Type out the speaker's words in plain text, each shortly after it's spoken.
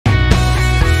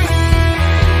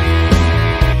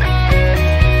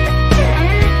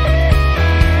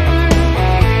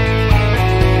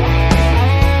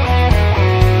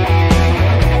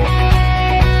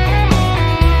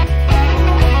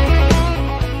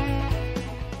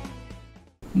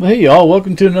Hey y'all,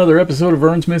 welcome to another episode of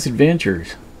Vern's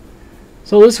Misadventures.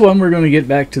 So this one we're going to get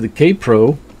back to the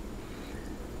Kaypro.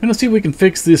 I'm going to see if we can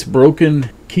fix this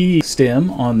broken key stem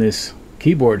on this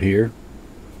keyboard here.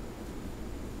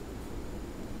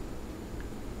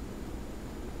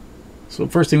 So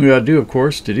the first thing we got to do, of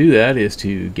course, to do that is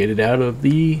to get it out of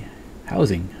the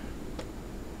housing.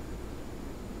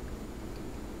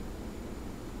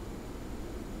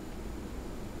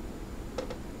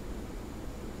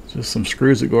 Just some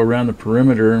screws that go around the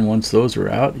perimeter, and once those are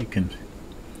out, you can...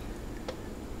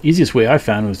 Easiest way I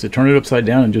found was to turn it upside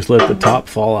down and just let the top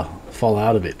fall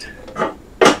out of it.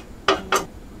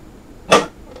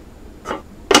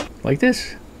 Like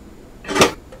this.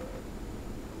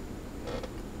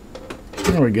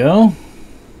 There we go.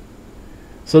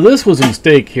 So this was a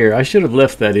mistake here. I should have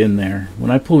left that in there. When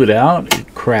I pulled it out,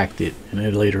 it cracked it, and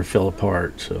it later fell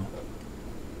apart. So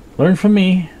learn from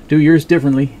me. Do yours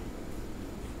differently.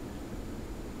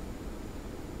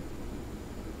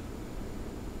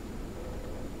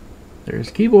 There's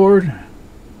the keyboard.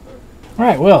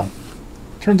 Alright, well,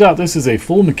 turns out this is a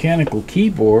full mechanical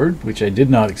keyboard, which I did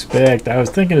not expect. I was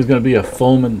thinking it was going to be a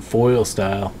foam and foil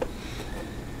style.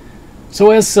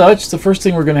 So as such, the first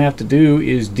thing we're going to have to do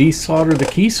is desolder the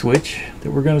key switch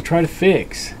that we're going to try to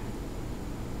fix.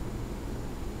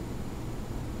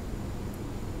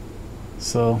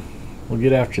 So we'll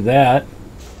get after that.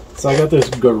 So I got this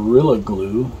Gorilla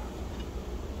Glue.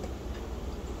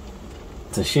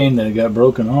 It's a shame that it got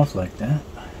broken off like that.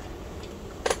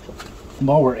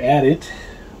 While we're at it,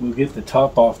 we'll get the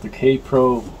top off the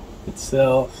Kaypro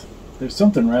itself. There's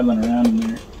something rattling around in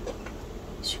there.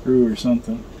 A screw or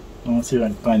something. I want to see if I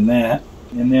can find that.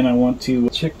 And then I want to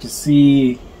check to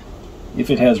see if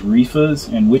it has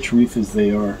RIFAs and which RIFAs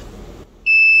they are.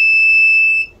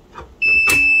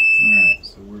 Alright,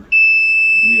 so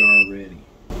we are ready.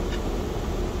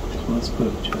 So let's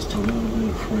put just a little bit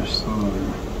of fresh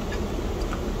solder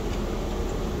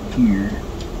here.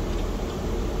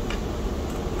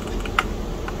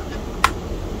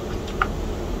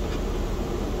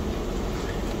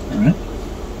 Alright.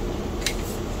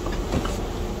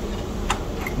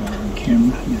 On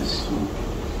camera, yes.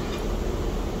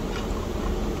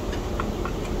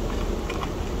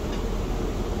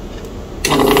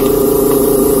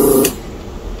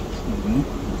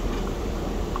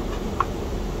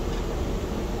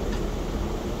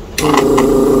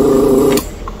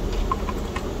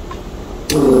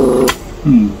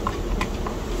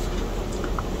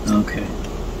 Okay.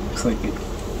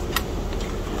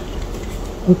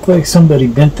 Looks like somebody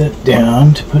bent that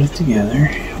down to put it together,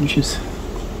 which is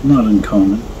not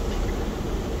uncommon.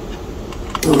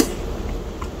 I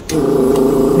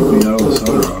think we got all the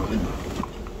solder off it.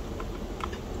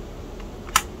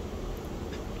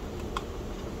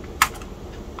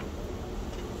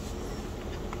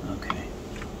 Okay.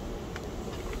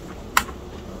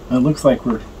 It looks like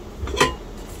we're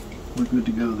good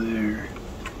to go there.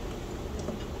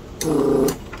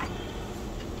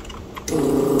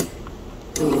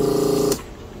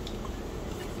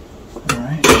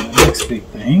 Alright, the next big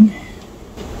thing.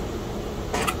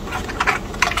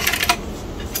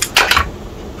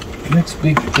 The next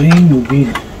big thing will be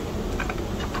to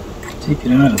take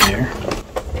it out of there.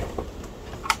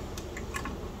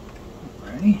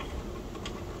 Ready?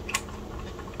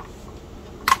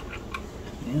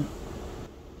 Yeah.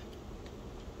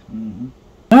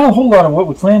 Not a whole lot of what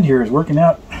we planned here is working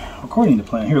out according to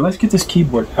plan. Here, let's get this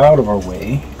keyboard out of our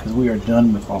way, because we are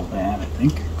done with all that, I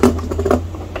think.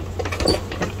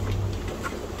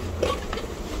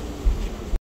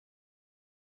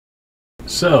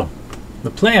 So, the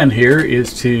plan here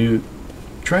is to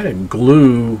try to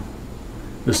glue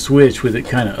the switch with it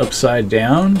kind of upside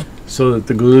down so that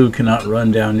the glue cannot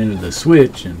run down into the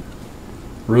switch and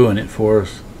ruin it for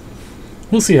us.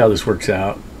 We'll see how this works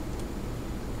out.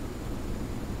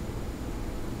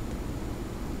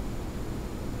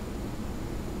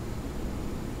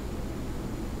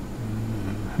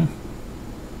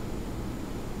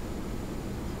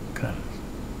 Kind of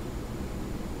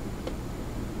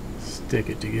stick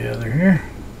it together here.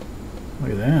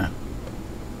 Look at that.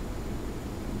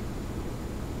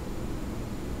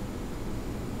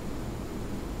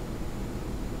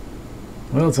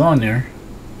 Well, it's on there.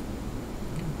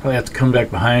 Probably have to come back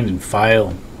behind and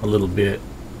file a little bit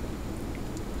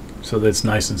so that's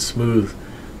nice and smooth.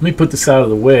 Let me put this out of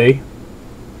the way,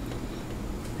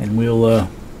 and we'll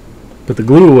put the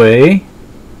glue away.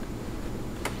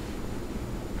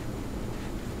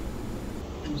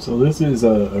 So this is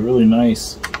a really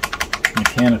nice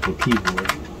mechanical keyboard.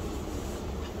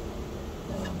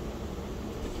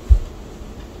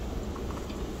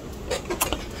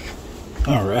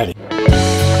 Alrighty.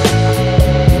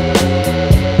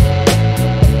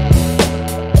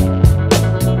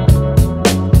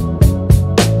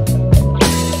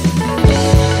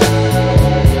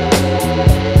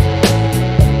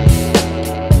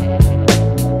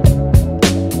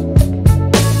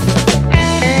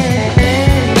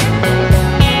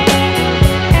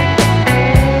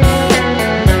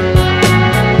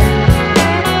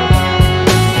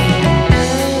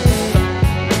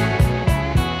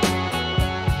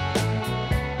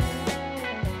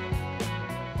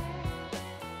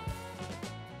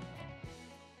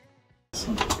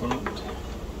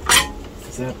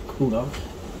 cooled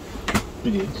off?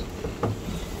 It is.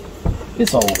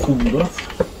 It's all cooled off.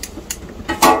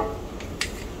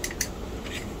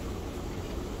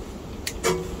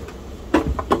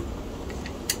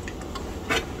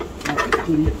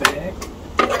 Put it back.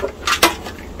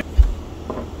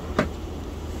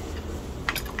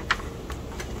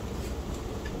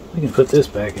 I can put this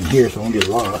back in here so it won't get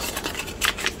lost.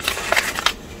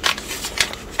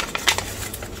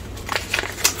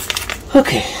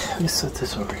 Okay, let's set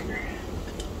this over here.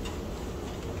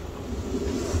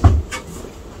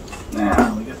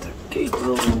 Now we got the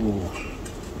Kaypro.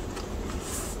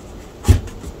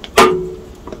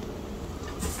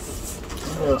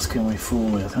 What else can we fool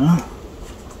with, huh?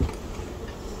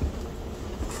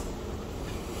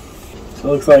 So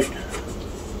it looks like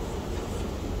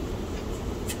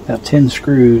I have 10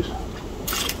 screws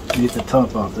to get the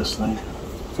top off this thing.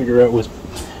 Figure out what's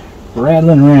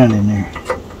rattling around in there.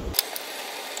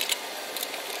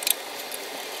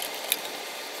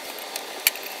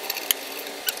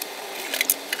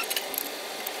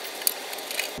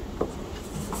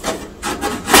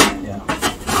 Yeah,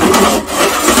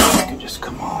 it could just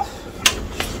come off.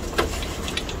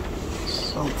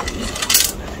 Something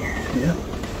in here. Yep.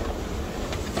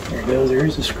 There it goes.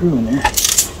 There's a screw in there.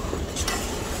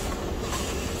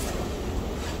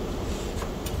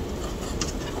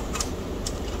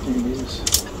 There it is.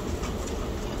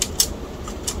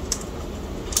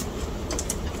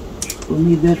 We'll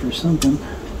need that for something.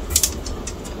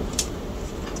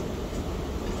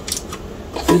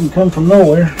 Didn't come from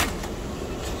nowhere.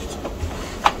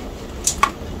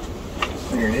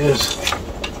 There it is.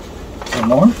 Some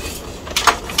more?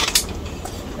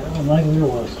 That one likely there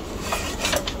was.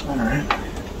 Alright.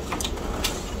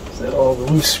 Is that all the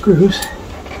loose screws?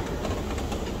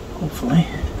 Hopefully.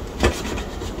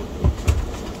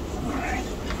 Alright.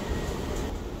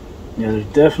 Yeah, there's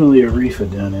definitely a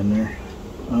RIFA done in there.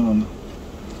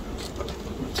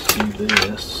 Let's see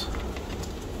this.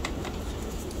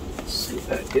 Let's see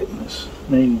about getting this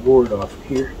main board off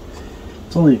here.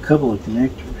 It's only a couple of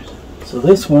connectors. So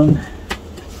this one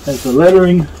has the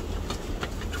lettering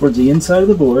towards the inside of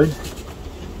the board.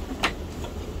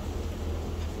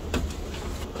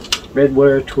 Red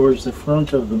wire towards the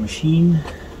front of the machine.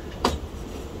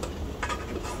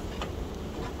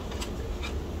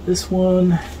 This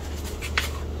one,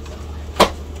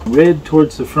 red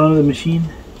towards the front of the machine.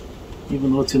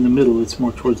 Even though it's in the middle, it's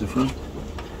more towards the front.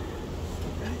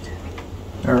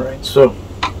 Alright, so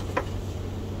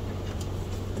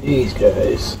these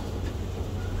guys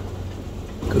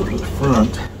go to the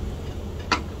front.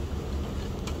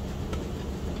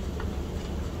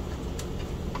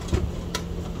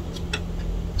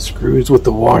 Screws with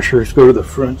the washers go to the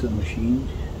front of the machine.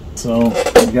 So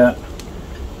we got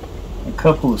a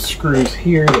couple of screws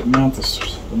here that mount the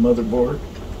motherboard.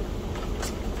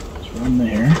 It's run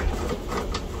there.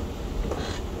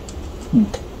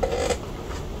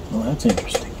 Well, that's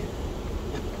interesting.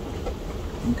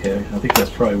 Okay, I think that's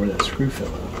probably where that screw fell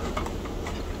out.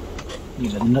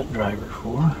 Need a nut driver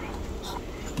for.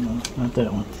 No, not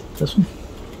that one. This one?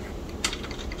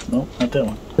 No, not that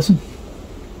one. This one?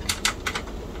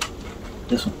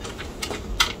 This one.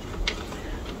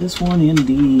 This one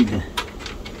indeed.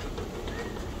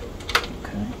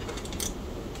 Okay.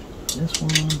 This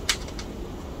one.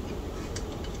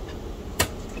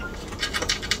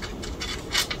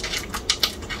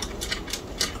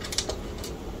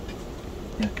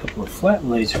 Got a couple of flat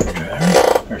blade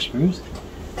screwdrivers or screws.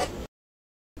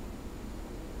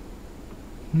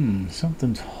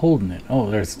 Something's holding it. Oh,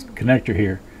 there's a connector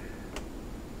here.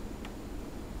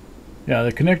 Yeah,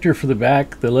 the connector for the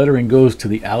back, the lettering goes to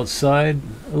the outside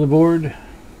of the board,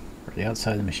 or the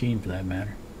outside of the machine for that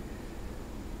matter.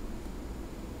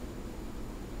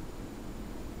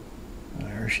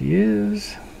 There she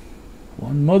is.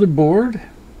 One motherboard.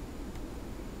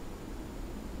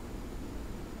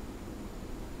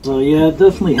 So yeah, it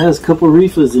definitely has a couple of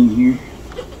RIFAs in here.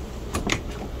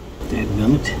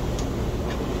 Dadgummit.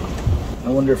 I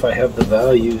wonder if I have the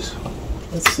values.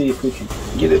 Let's see if we can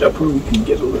get it up where we can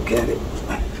get a look at it.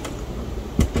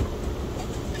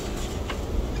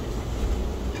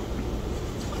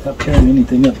 Without tearing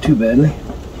anything up too badly.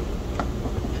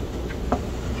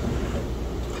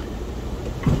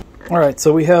 Alright,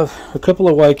 so we have a couple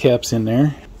of Y-caps in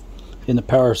there in the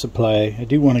power supply. I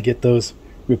do want to get those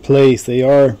replaced. They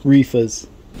are RIFAs.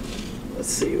 Let's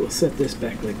see, we'll set this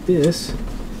back like this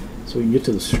so we can get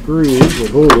to the screws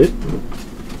that hold it.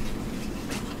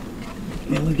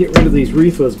 And we'll get rid of these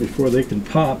RIFAs before they can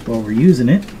pop while we're using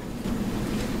it,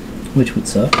 which would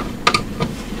suck.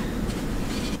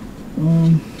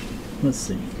 Let's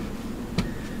see.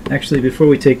 Actually, before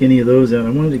we take any of those out, I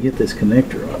wanted to get this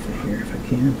connector off of here if I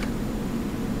can.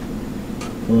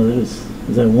 Well, is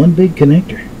that one big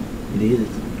connector? It is.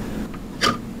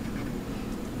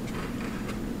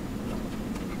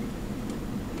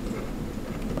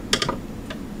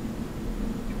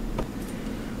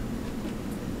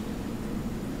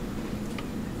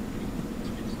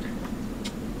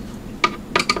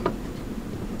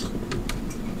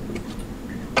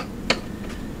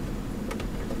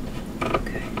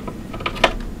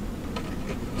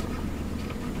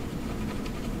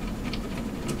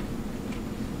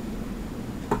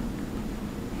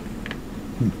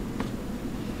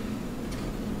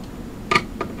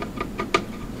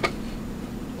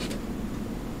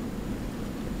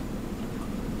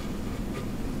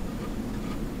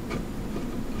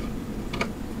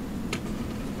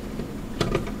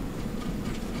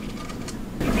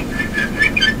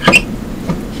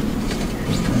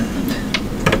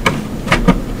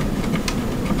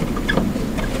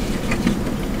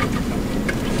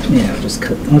 Yeah,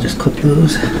 I'll just clip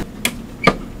those. That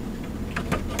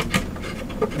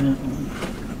one.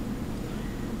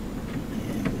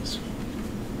 And this one.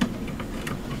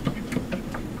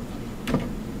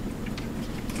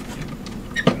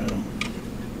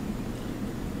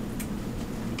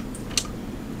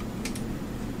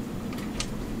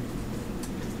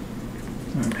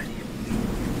 Alrighty.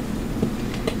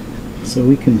 So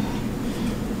we can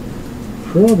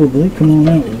probably come on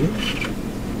out with it.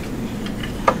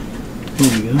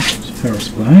 There we go, there's a power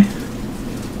supply.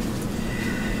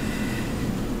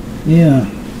 Yeah,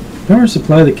 power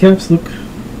supply, the caps look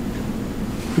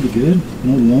pretty good.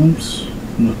 No lumps,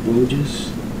 no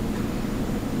bulges.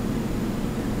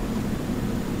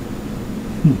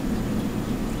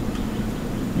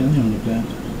 Yeah, they don't look bad.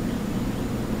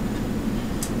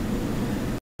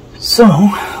 So,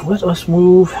 let us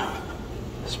move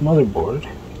this motherboard.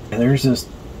 There's this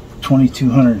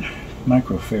 2200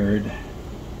 microfarad.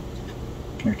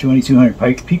 Or 2200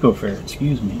 picofarad,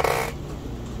 excuse me.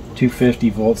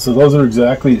 250 volts. So those are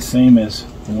exactly the same as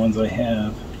the ones I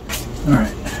have.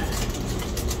 Alright.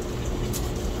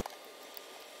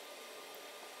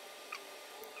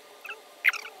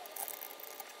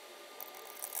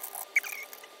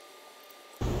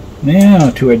 Now,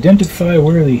 to identify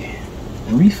where the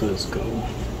RIFAs go.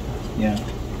 Yeah.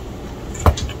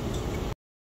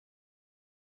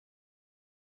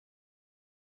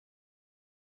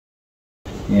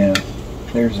 Yeah,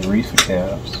 there's the RIFA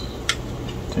caps.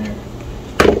 There.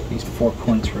 These 4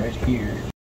 points right here.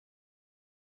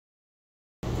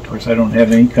 Of course, I don't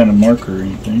have any kind of marker or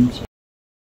anything. So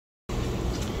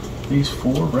these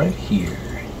 4 right here.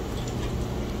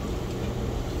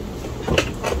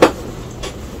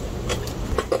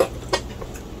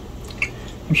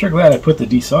 I'm sure glad I put the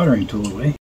desoldering tool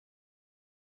away.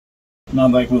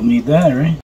 Not like we'll need that,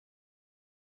 right?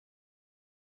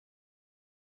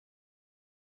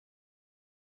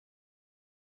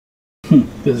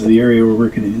 This is the area we're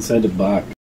working inside the box.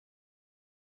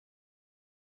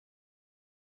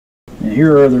 And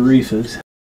here are the RIFAs.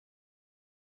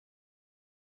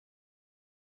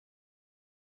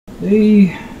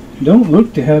 They don't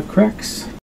look to have cracks,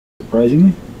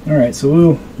 surprisingly. Alright, so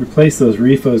we'll replace those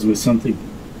RIFAs with something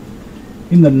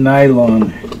in the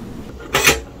nylon.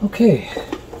 Okay.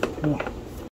 Well.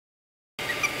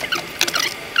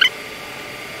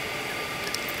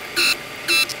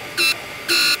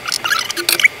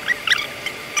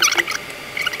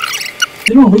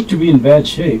 They don't look to be in bad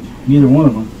shape, neither one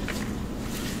of them.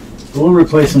 But we'll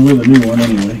replace them with a new one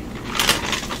anyway.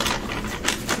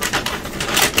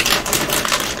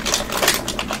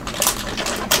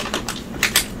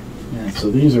 Yeah, so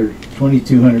these are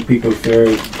 2200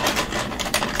 picofarad,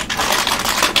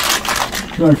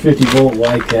 250 volt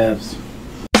Y-caps.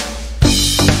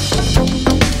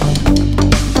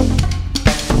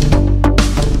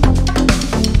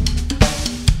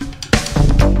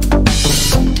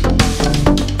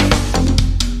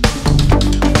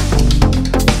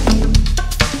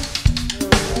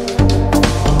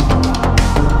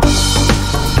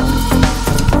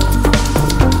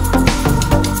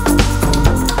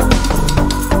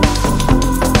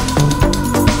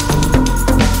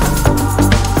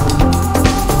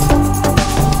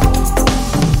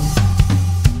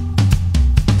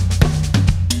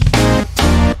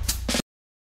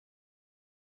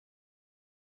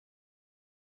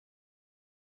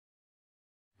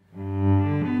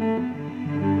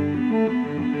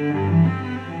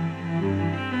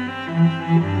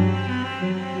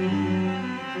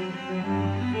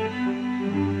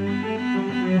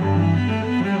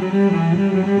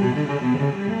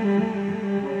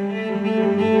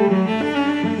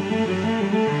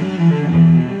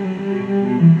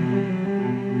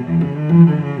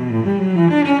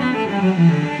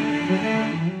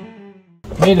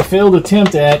 made a failed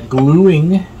attempt at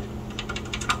gluing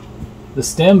the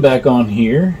stem back on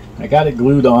here. I got it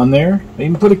glued on there. I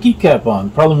even put a keycap on.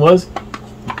 The problem was,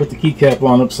 I put the keycap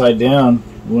on upside down.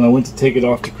 When I went to take it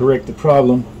off to correct the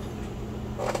problem,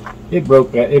 it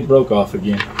broke off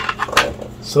again.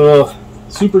 So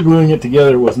super gluing it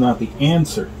together was not the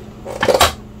answer.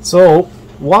 So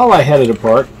while I had it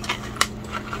apart,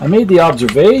 I made the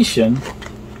observation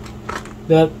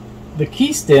that the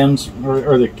key stems,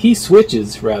 or the key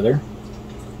switches rather,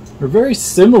 are very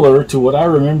similar to what I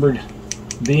remembered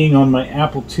being on my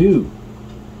Apple II.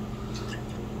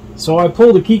 So I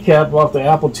pulled the keycap off the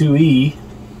Apple IIe,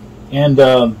 and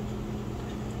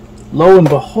lo and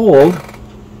behold,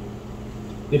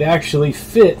 it actually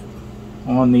fit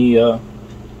on the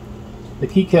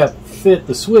keycap fit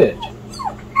the switch.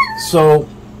 So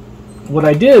what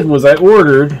I did was I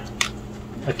ordered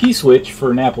a key switch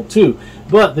for an Apple II,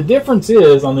 but the difference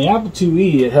is on the Apple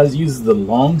IIe it uses the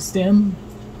long stem,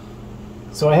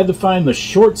 so I had to find the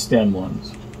short stem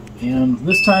ones. And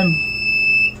this time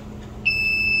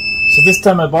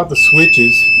I bought the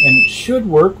switches, and it should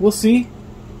work. We'll see.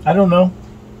 I don't know.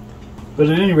 But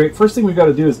at any rate, first thing we got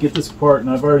to do is get this apart, and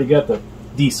I've already got the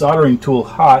desoldering tool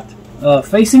hot.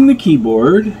 Facing the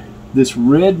keyboard, this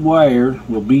red wire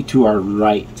will be to our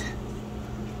right.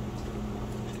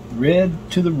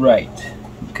 Red to the right.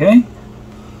 Okay?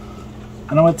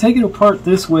 And I'm going to take it apart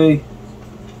this way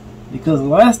because the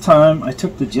last time I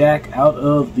took the jack out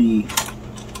of the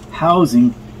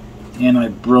housing and I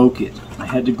broke it. I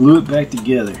had to glue it back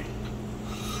together.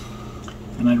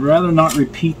 And I'd rather not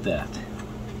repeat that.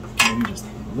 Let me just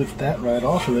lift that right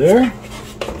off of there.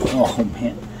 Oh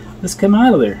man, let's come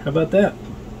out of there. How about that?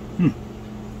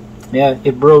 Yeah,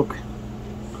 it broke.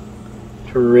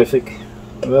 Terrific.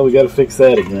 Well, we got to fix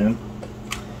that again.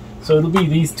 So it'll be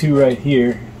these two right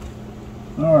here.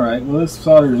 Alright, well this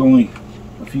solder is only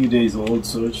a few days old,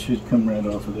 so it should come right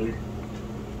off of there.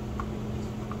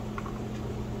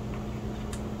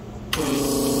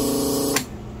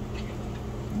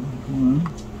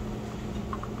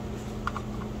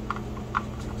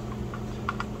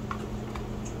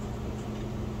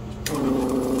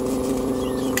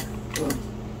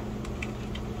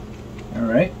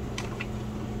 Alright.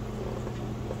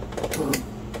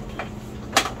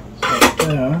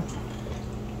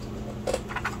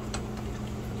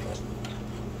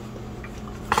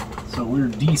 So we're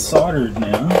desoldered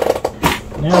now.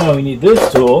 Now we need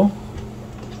this tool.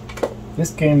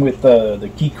 This came with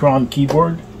the Keychron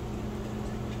keyboard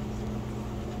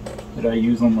that I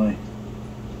use on my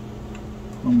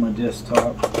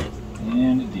desktop,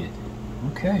 and it did.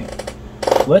 Okay,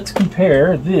 let's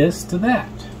compare this to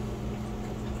that.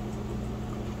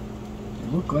 They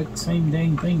look like the same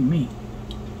dang thing to me.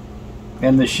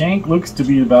 And the shank looks to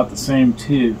be about the same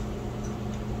too,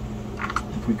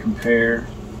 if we compare.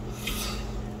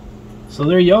 So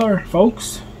there you are,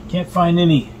 folks. Can't find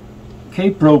any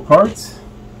Kaypro parts.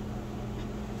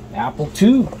 Apple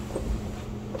II.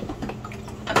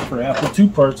 For Apple II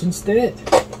parts instead.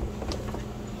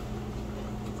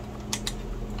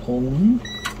 Home.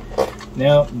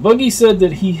 Now, Buggie said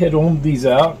that he had owned these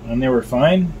out and they were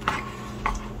fine.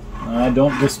 I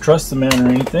don't distrust the man or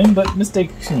anything, but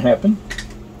mistakes can happen.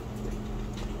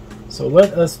 So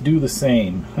let us do the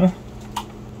same, huh?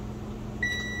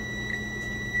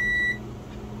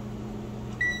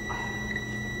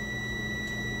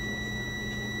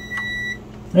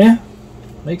 Yeah,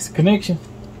 makes a connection.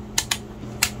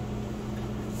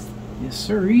 Yes,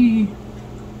 sirree.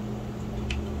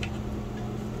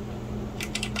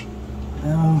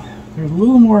 Now, there's a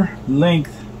little more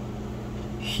length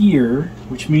here,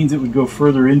 which means it would go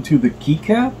further into the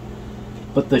keycap,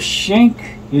 but the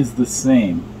shank is the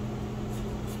same.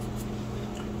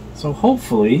 So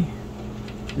hopefully,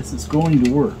 this is going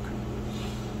to work.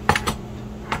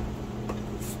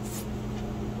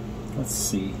 Let's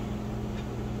see.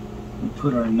 We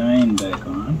put our 9 back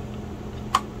on,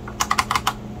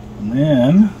 and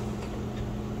then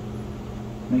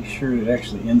make sure it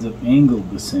actually ends up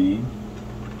angled the same.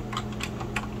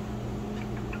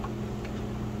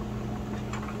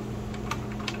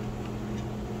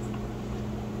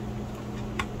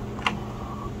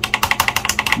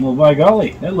 Well, by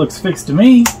golly, that looks fixed to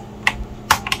me.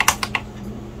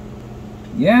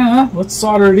 Yeah, let's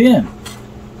solder it in.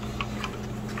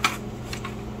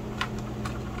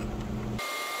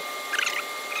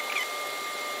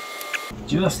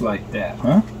 Just like that,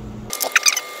 huh?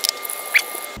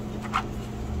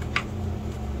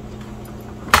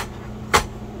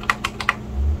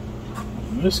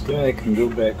 This guy can go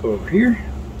back over here.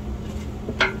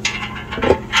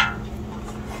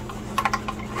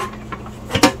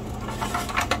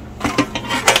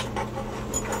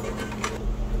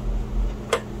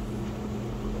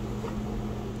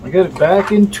 got it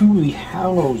back into the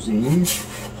housing. So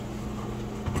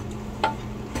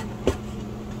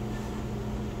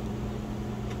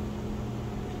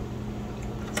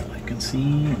I can see,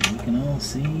 and we can all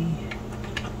see.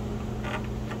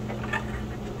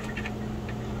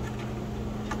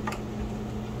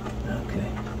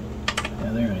 Okay.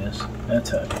 Yeah, there it is.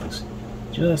 That's how it goes.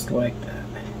 Just like that.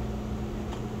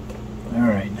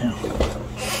 Alright, now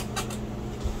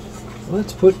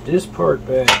let's put this part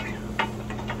back.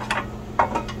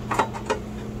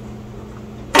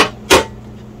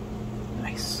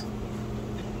 Nice.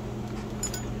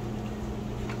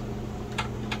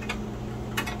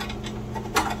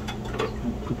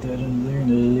 Put that in there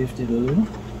and lift it a little.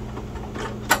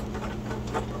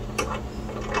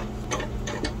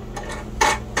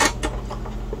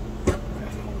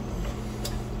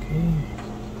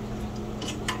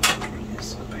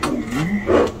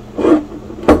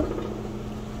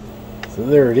 So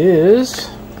there it is,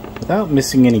 without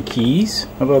missing any keys.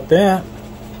 How about that?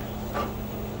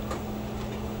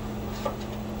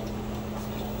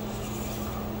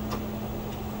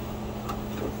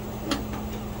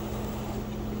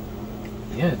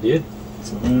 Yeah, it did.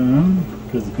 So,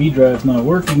 because the B drive's not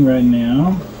working right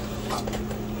now.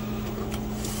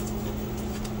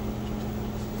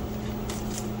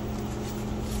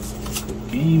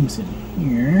 Put games in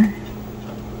here.